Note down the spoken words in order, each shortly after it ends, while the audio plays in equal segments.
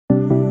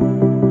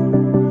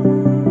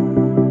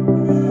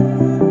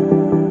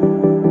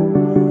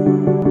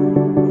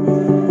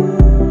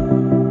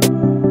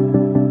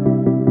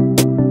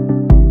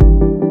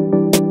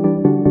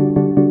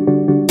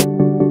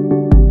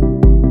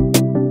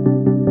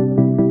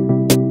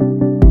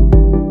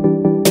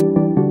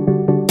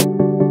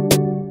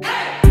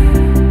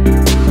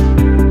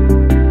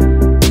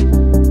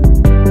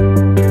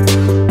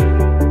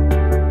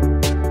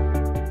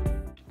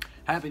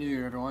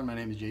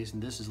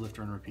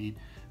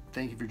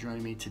Thank you for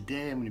joining me.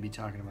 Today I'm going to be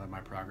talking about my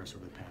progress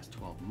over the past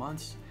 12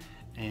 months.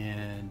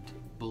 And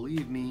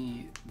believe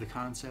me, the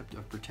concept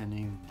of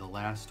pretending the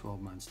last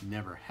 12 months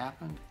never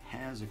happened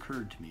has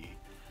occurred to me.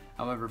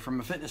 However, from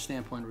a fitness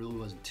standpoint, it really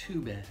wasn't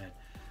too bad.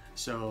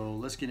 So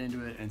let's get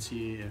into it and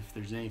see if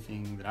there's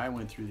anything that I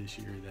went through this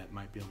year that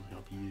might be able to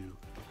help you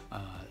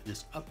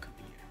this upcoming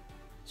year.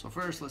 So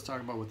first, let's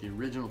talk about what the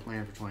original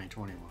plan for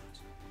 2020 was.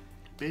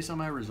 Based on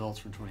my results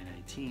from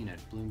 2019 at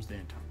Bloomsday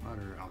and Tough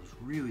Mudder, I was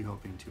really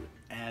hoping to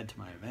add to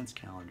my events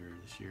calendar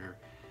this year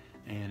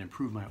and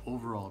improve my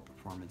overall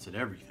performance at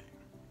everything.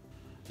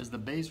 As the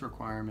base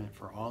requirement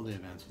for all the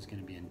events was going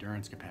to be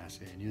endurance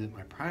capacity, I knew that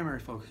my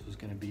primary focus was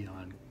going to be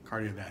on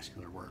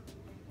cardiovascular work.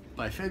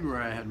 By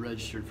February, I had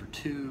registered for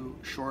 2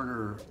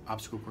 shorter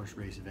obstacle course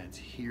race events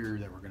here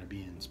that were going to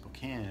be in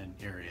Spokane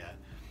area,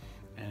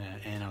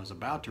 and I was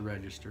about to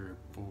register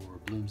for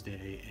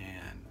Bloomsday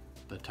and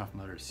the Tough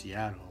Mudder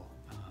Seattle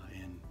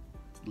in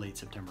late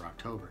September,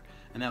 October,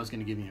 and that was going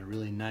to give me a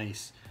really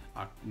nice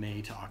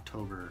May to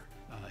October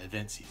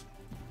event season.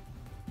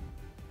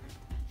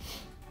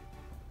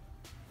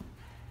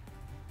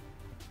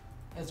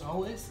 As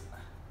always,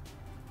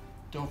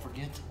 don't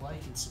forget to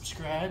like and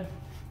subscribe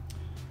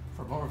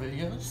for more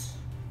videos.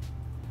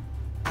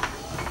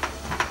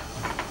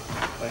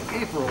 By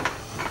April,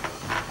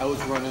 I was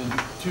running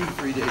 2 to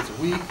 3 days a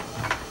week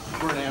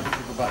for an average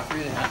of about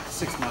 3.5 to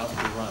 6 miles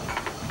per run.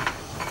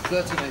 So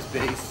that's a nice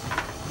base.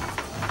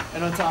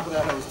 And on top of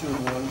that, I was doing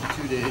 1 to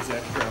 2 days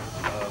extra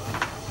of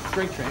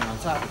strength training on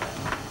top of that.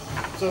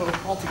 So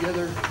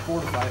altogether, 4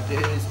 to 5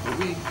 days per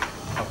week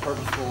of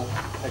purposeful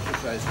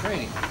exercise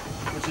training,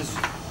 which is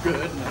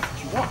good, and that's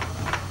what you want.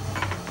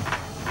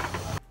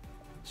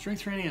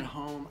 Strength training at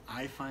home,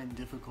 I find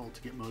difficult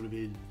to get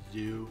motivated to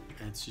do.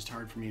 It's just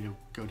hard for me to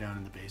go down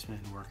in the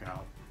basement and work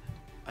out.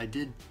 I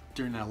did,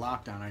 during that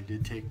lockdown, I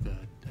did take the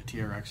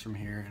TRX from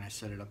here and I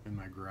set it up in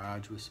my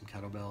garage with some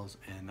kettlebells,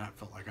 and that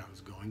felt like I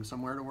was going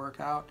somewhere to work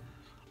out,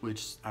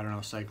 which, I don't know,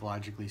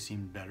 psychologically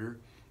seemed better.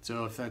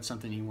 So if that's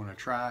something you want to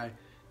try,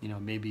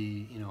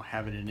 maybe,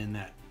 have it in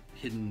that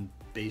hidden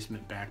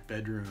basement back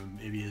bedroom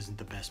maybe isn't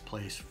the best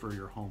place for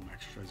your home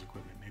exercise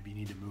equipment. Maybe you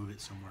need to move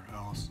it somewhere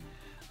else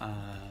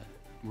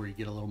where you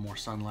get a little more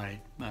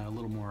sunlight, a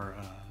little more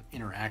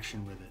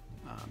interaction with it.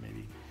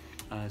 Maybe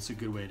it's a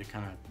good way to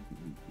kind of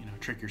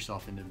trick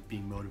yourself into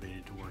being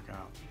motivated to work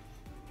out.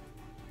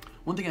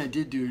 One thing I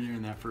did do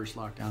during that first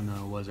lockdown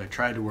though was I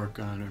tried to work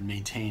on and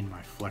maintain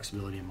my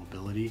flexibility and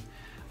mobility.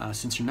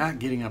 Since you're not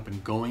getting up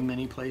and going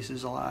many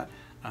places a lot,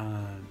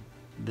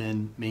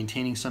 then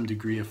maintaining some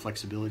degree of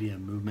flexibility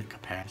and movement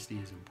capacity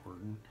is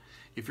important.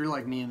 If you're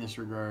like me in this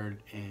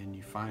regard and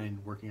you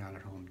find working out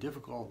at home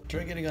difficult,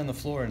 try getting on the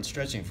floor and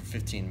stretching for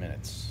 15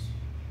 minutes.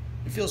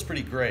 It feels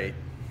pretty great,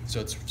 so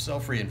it's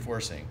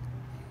self-reinforcing.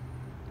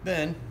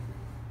 Then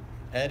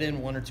add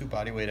in 1 or 2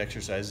 bodyweight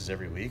exercises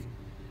every week,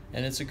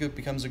 and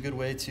becomes a good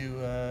way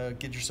to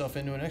get yourself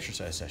into an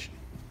exercise session.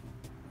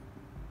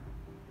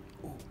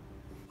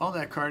 All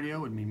that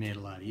cardio would be made a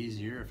lot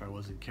easier if I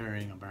wasn't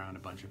carrying around a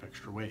bunch of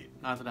extra weight.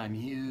 Not that I'm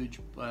huge,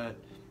 but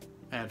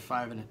at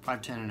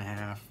 5'10" and a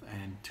half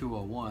and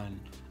 201,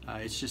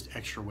 it's just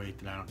extra weight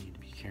that I don't need to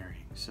be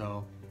carrying.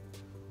 So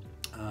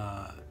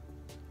I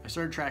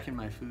started tracking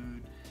my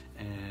food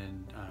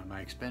and my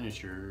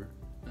expenditure,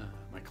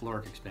 my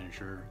caloric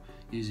expenditure,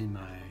 using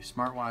my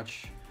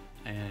smartwatch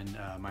and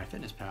my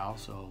FitnessPal.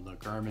 So the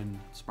Garmin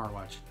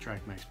smartwatch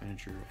tracked my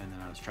expenditure, and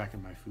then I was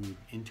tracking my food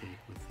intake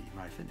with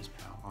my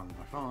FitnessPal on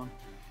my phone.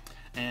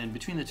 And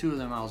between the two of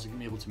them, I was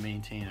able to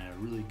maintain a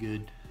really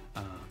good,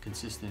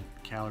 consistent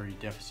calorie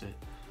deficit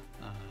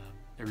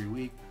every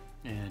week.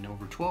 And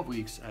over 12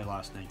 weeks, I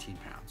lost 19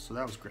 pounds. So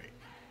that was great.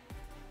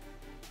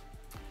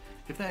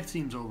 If that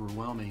seems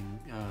overwhelming,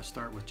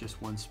 start with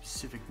just one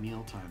specific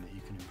meal time that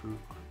you can improve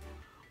on.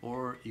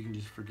 Or you can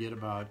just forget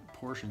about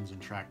portions and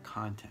track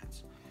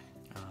contents.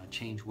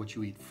 Change what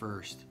you eat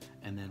first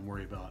and then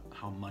worry about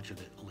how much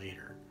of it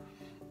later.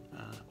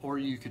 Or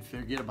you could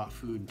forget about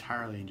food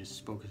entirely and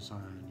just focus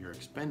on your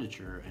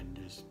expenditure and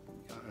just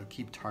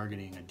keep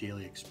targeting a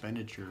daily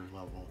expenditure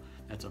level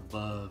that's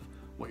above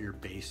what your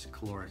base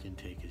caloric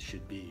intake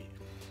should be.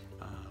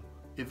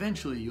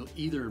 Eventually you'll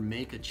either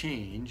make a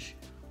change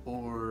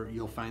or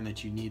you'll find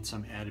that you need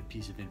some added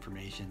piece of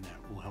information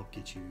that will help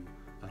get you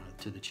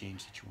to the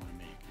change that you want to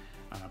make.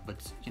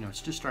 But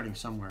it's just starting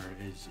somewhere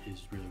is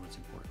really what's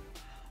important.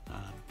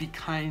 Be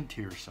kind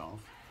to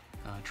yourself.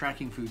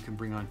 Tracking food can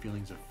bring on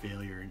feelings of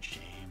failure and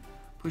shame.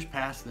 Push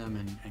past them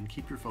and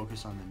keep your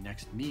focus on the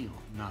next meal,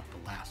 not the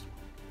last one.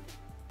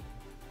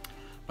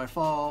 By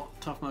fall,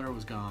 Tough Mudder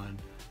was gone,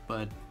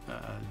 but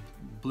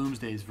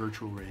Bloomsday's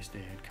virtual race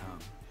day had come.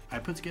 I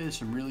put together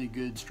some really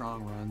good,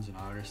 strong runs in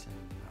August and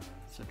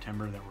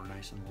September that were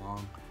nice and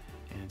long,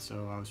 and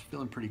so I was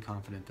feeling pretty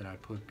confident that I'd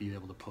be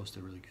able to post a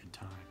really good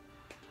time.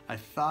 I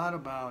thought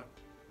about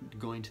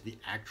going to the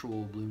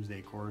actual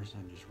Bloomsday course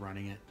and just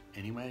running it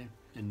anyway,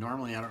 and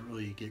normally I don't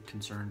really get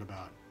concerned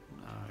about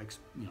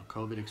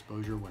COVID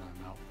exposure when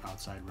I'm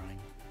outside running,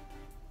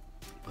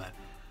 but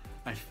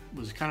I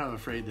was kind of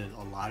afraid that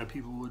a lot of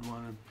people would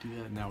want to do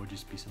that, and that would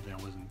just be something I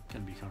wasn't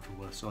going to be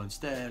comfortable with. So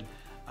instead,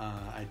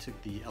 I took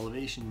the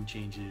elevation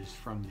changes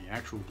from the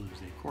actual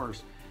Bloomsday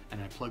course,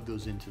 and I plugged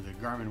those into the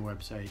Garmin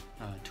website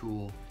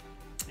tool,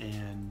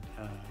 and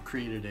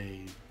created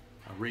a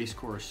race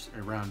course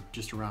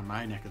just around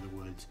my neck of the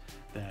woods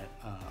that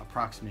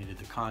approximated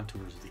the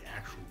contours of the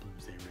actual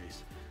Bloomsday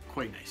race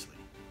quite nicely.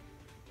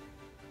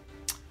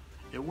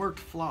 It worked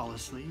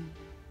flawlessly,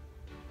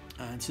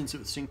 and since it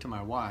was synced to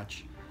my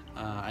watch,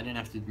 I didn't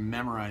have to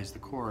memorize the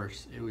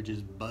course. It would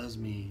just buzz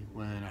me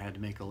when I had to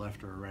make a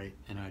left or a right,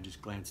 and I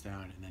just glance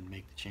down and then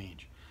make the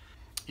change.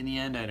 In the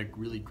end, I had a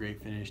really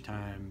great finish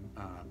time,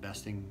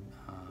 besting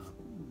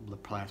the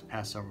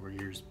past several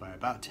years by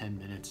about 10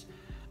 minutes.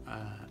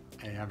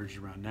 I averaged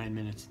around 9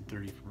 minutes and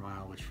 30 per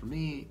mile, which for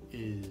me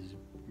is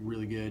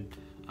really good.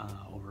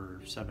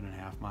 Over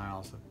 7.5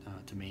 miles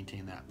to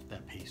maintain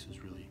that pace was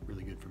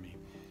really good for me.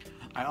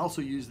 I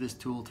also use this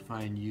tool to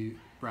find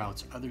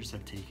routes others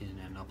have taken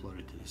and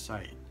uploaded to the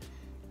site.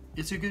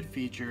 It's a good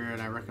feature,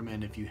 and I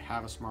recommend if you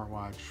have a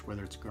smartwatch,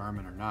 whether it's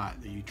Garmin or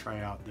not, that you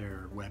try out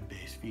their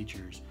web-based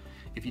features.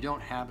 If you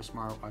don't have a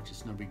smartwatch,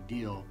 it's no big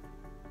deal,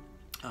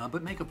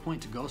 but make a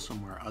point to go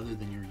somewhere other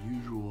than your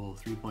usual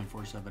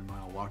 3.47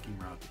 mile walking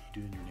route that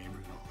you do in your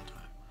neighborhood all the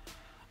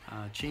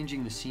time.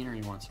 Changing the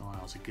scenery once in a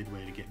while is a good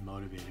way to get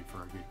motivated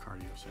for a good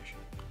cardio session.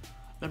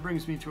 That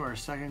brings me to our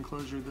second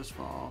closure this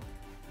fall.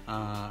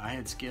 I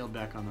had scaled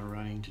back on the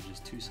running to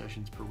just 2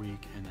 sessions per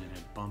week, and then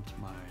had bumped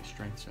my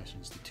strength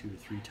sessions to 2 to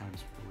 3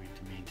 times per week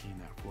to maintain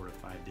that 4 to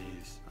 5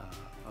 days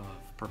of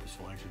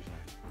purposeful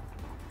exercise.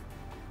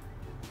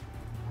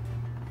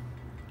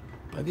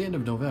 By the end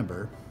of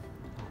November,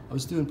 I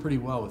was doing pretty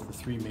well with the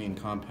 3 main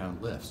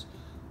compound lifts: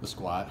 the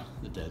squat,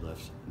 the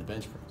deadlift, and the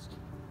bench press.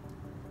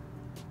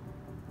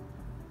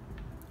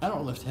 I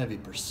don't lift heavy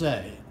per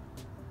se,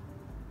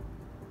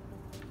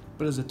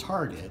 but as a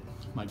target,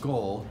 my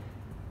goal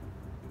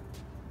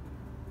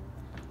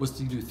was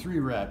to do 3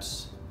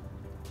 reps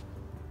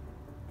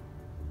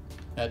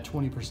at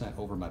 20%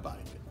 over my body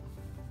weight.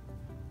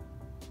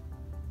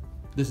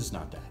 This is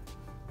not that.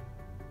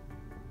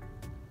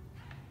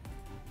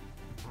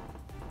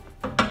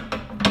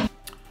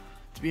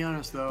 To be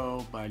honest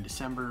though, by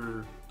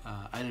December,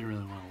 I didn't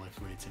really want to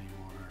lift weights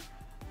anymore.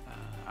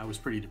 I was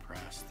pretty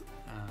depressed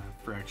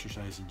for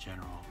exercise in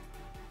general.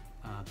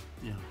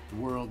 The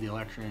world, the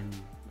election,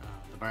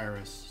 the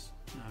virus,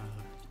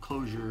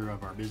 closure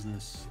of our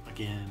business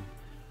again,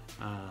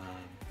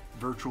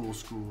 virtual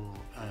school,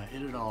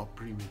 it had all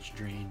pretty much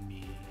drained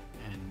me,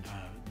 and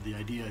the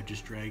idea of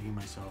just dragging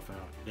myself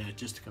out,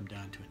 just to come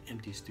down to an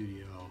empty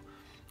studio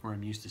where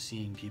I'm used to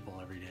seeing people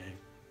every day,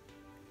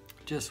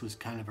 just was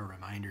kind of a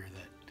reminder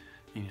that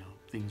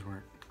things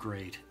weren't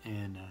great,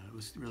 and it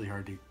was really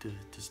hard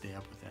to stay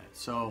up with that.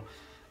 So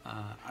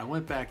I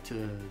went back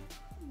to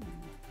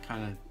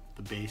kind of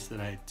the base that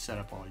I set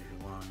up all year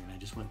long, and I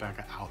just went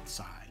back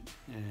outside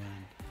and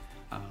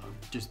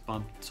just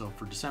bumped. So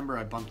for December,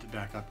 I bumped it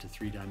back up to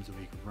 3 times a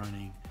week of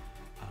running,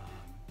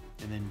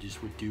 and then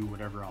just would do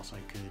whatever else I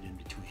could in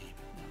between,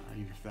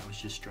 even if that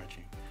was just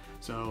stretching.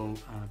 So,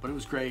 but it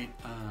was great.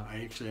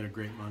 I actually had a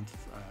great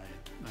month.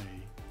 I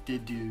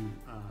did do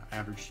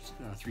average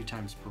 3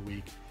 times per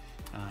week,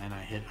 and I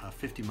hit a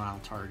 50-mile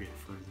target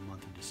for the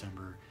month of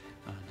December,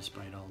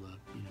 despite all the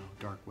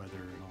dark weather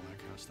and all that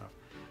kind of stuff.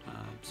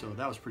 So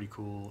that was pretty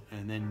cool.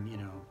 And then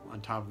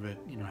on top of it,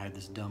 I had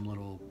this dumb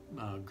little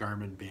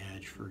Garmin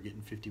badge for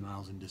getting 50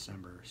 miles in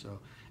December. So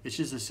it's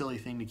just a silly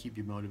thing to keep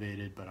you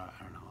motivated, but I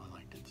don't know, I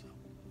liked it.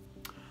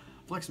 So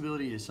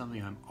flexibility is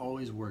something I'm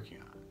always working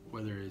on,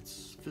 whether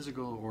it's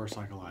physical or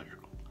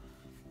psychological.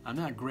 I'm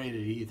not great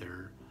at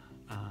either,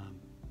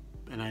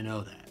 and I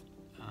know that.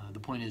 The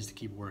point is to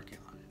keep working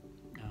on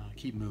it,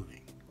 keep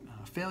moving.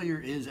 Failure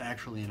is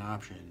actually an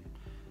option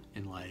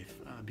in life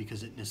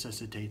because it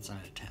necessitates an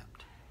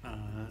attempt.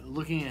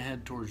 Looking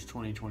ahead towards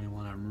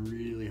 2021, I'm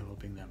really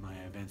hoping that my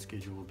event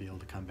schedule will be able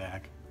to come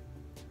back,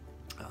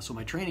 so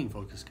my training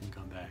focus can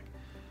come back.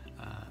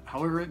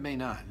 However, it may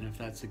not, and if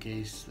that's the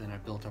case, then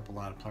I've built up a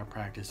lot of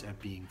practice at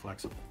being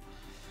flexible.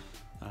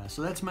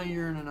 So that's my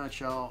year in a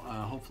nutshell.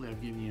 Hopefully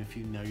I've given you a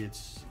few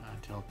nuggets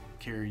to help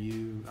carry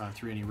you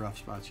through any rough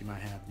spots you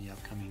might have in the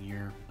upcoming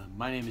year.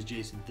 My name is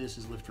Jason. This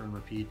is Lift, Run,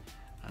 Repeat.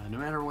 No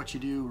matter what you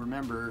do,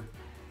 remember,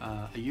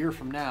 a year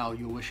from now,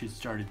 you'll wish you'd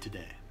started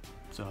today.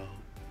 So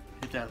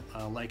hit that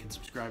like and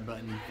subscribe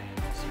button,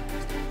 and I'll see you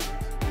next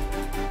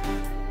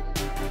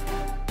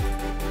time.